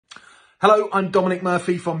Hello, I'm Dominic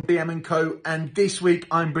Murphy from DM & Co, and this week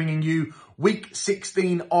I'm bringing you week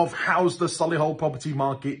 16 of How's the Solihull Property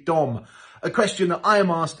Market, Dom? A question that I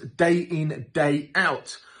am asked day in, day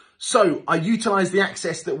out. So I utilise the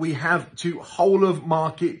access that we have to whole of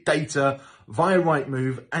market data via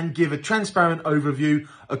Rightmove and give a transparent overview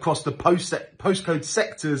across the postcode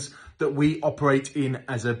sectors that we operate in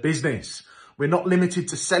as a business. We're not limited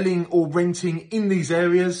to selling or renting in these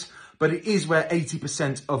areas, but it is where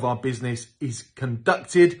 80% of our business is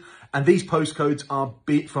conducted. And these postcodes are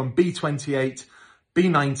from B28,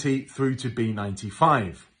 B90 through to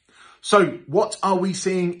B95. So what are we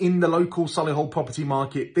seeing in the local Solihull property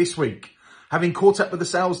market this week? Having caught up with the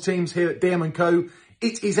sales teams here at DM & Co,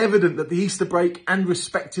 it is evident that the Easter break and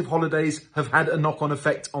respective holidays have had a knock-on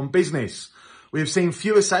effect on business. We have seen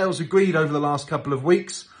fewer sales agreed over the last couple of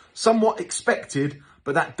weeks, somewhat expected,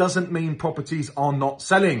 but that doesn't mean properties are not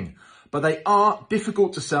selling. But they are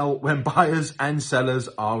difficult to sell when buyers and sellers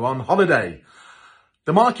are on holiday.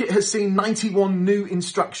 The market has seen 91 new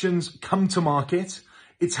instructions come to market.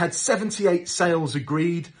 It's had 78 sales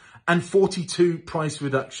agreed and 42 price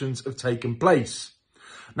reductions have taken place.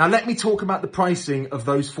 Now, let me talk about the pricing of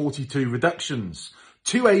those 42 reductions.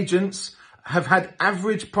 Two agents have had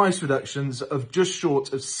average price reductions of just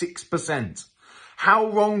short of 6%. How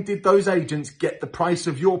wrong did those agents get the price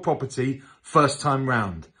of your property first time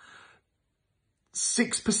round?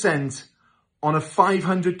 6% on a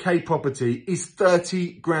 500k property is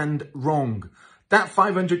 30 grand wrong. That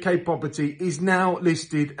 500k property is now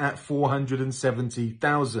listed at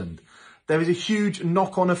 470,000. There is a huge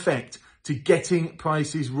knock-on effect to getting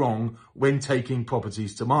prices wrong when taking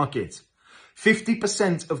properties to market.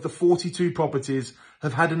 50% of the 42 properties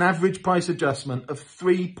have had an average price adjustment of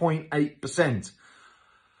 3.8%.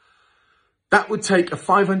 That would take a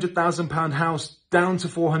 £500,000 house down to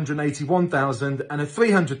 481,000 and a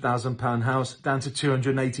 £300,000 house down to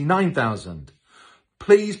 289,000.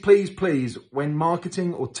 Please, please, please, when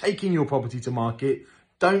marketing or taking your property to market,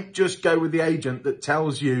 don't just go with the agent that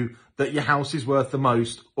tells you that your house is worth the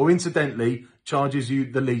most or incidentally charges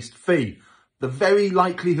you the least fee. The very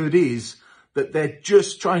likelihood is that they're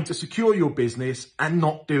just trying to secure your business and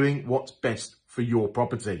not doing what's best for your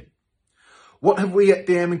property. What have we at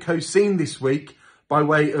DM & Co seen this week by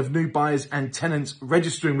way of new buyers and tenants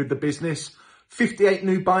registering with the business? 58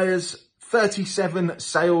 new buyers, 37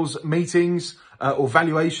 sales meetings or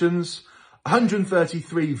valuations,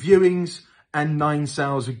 133 viewings and 9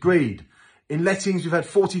 sales agreed. In lettings, we've had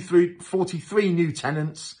 43 new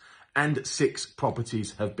tenants and 6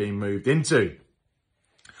 properties have been moved into.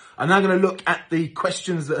 I'm now going to look at the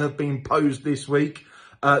questions that have been posed this week.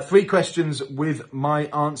 3 questions with my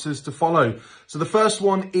answers to follow. So the first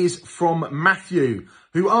one is from Matthew,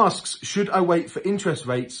 who asks, should I wait for interest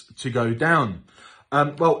rates to go down?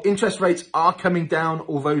 Well, interest rates are coming down,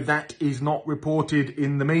 although that is not reported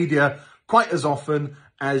in the media quite as often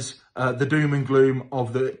as the doom and gloom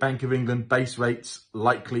of the Bank of England base rates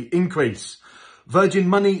likely increase. Virgin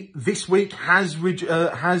Money this week has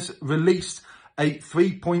released a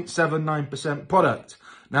 3.79% product.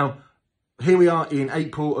 Now, here we are in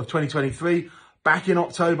April of 2023. Back in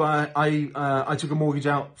October, I took a mortgage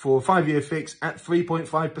out for a 5-year fix at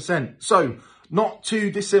 3.5%. So not too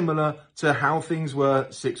dissimilar to how things were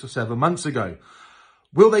 6 or 7 months ago.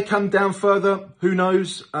 Will they come down further? Who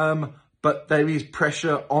knows? But there is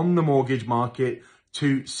pressure on the mortgage market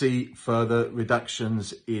to see further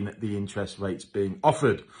reductions in the interest rates being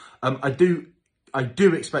offered. I do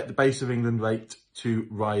expect the Bank of England rate to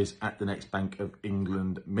rise at the next Bank of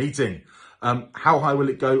England meeting. How high will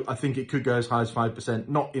it go? I think it could go as high as 5%,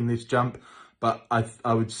 not in this jump, but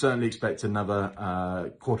I would certainly expect another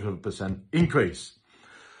 0.25% increase.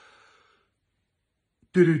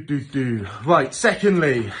 Right,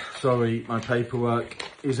 secondly, sorry, my paperwork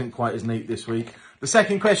isn't quite as neat this week. The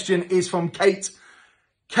second question is from Kate.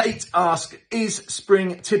 Kate asks, is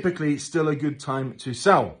spring typically still a good time to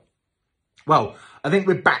sell? Well, I think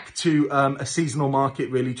we're back to a seasonal market,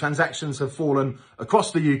 really. Transactions have fallen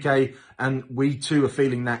across the UK, and we too are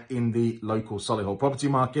feeling that in the local Solihull property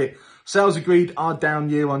market. Sales agreed are down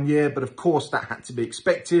year on year, but of course that had to be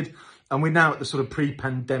expected. And we're now at the sort of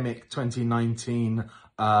pre-pandemic 2019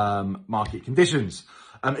 market conditions.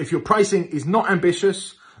 If your pricing is not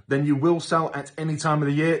ambitious, then you will sell at any time of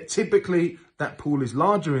the year. Typically, that pool is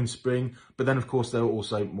larger in spring, but then of course there are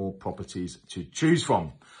also more properties to choose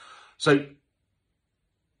from. So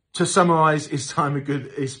to summarise, is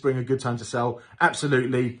spring a good time to sell?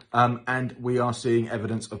 Absolutely. And we are seeing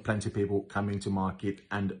evidence of plenty of people coming to market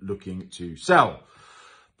and looking to sell.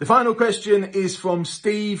 The final question is from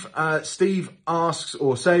Steve. Steve asks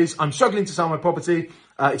or says, I'm struggling to sell my property.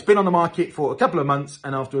 It's been on the market for a couple of months,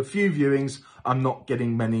 and after a few viewings, I'm not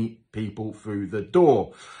getting many people through the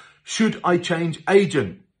door. Should I change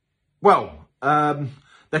agent? Well,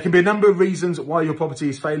 there can be a number of reasons why your property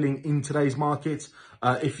is failing in today's market.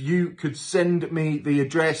 If you could send me the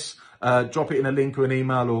address, drop it in a link or an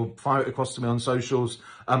email, or fire it across to me on socials,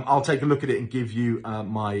 I'll take a look at it and give you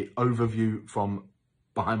my overview from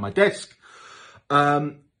behind my desk.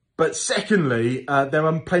 But secondly, there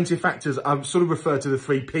are plenty of factors. I've sort of referred to the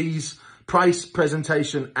 3 Ps: price,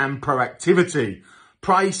 presentation, and proactivity.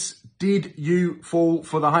 Price: did you fall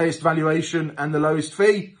for the highest valuation and the lowest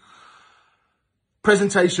fee?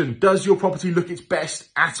 Presentation: does your property look its best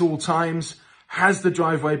at all times? Has the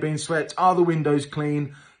driveway been swept? Are the windows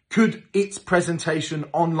clean? Could its presentation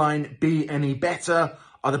online be any better?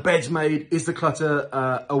 Are the beds made? Is the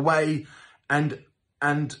clutter away? And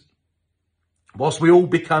whilst we all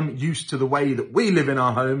become used to the way that we live in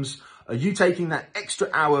our homes, are you taking that extra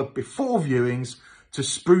hour before viewings to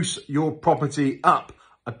spruce your property up?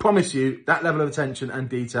 I promise you that level of attention and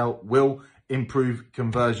detail will improve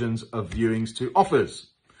conversions of viewings to offers.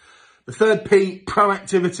 The 3rd P,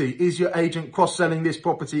 proactivity. Is your agent cross-selling this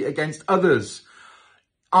property against others?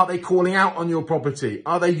 Are they calling out on your property?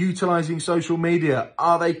 Are they utilising social media?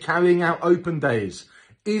 Are they carrying out open days?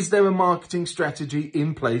 Is there a marketing strategy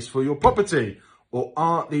in place for your property? Or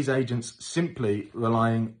are these agents simply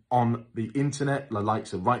relying on the internet, the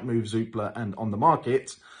likes of Rightmove, Zoopla, and On the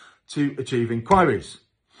Market, to achieve inquiries?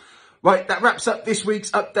 Right, that wraps up this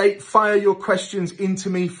week's update. Fire your questions into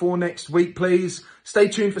me for next week, please. Stay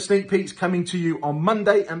tuned for sneak peeks coming to you on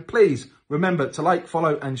Monday. And please remember to like,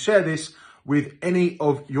 follow, and share this with any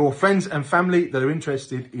of your friends and family that are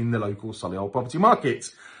interested in the local Solihull property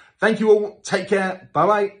market. Thank you all. Take care.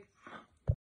 Bye-bye.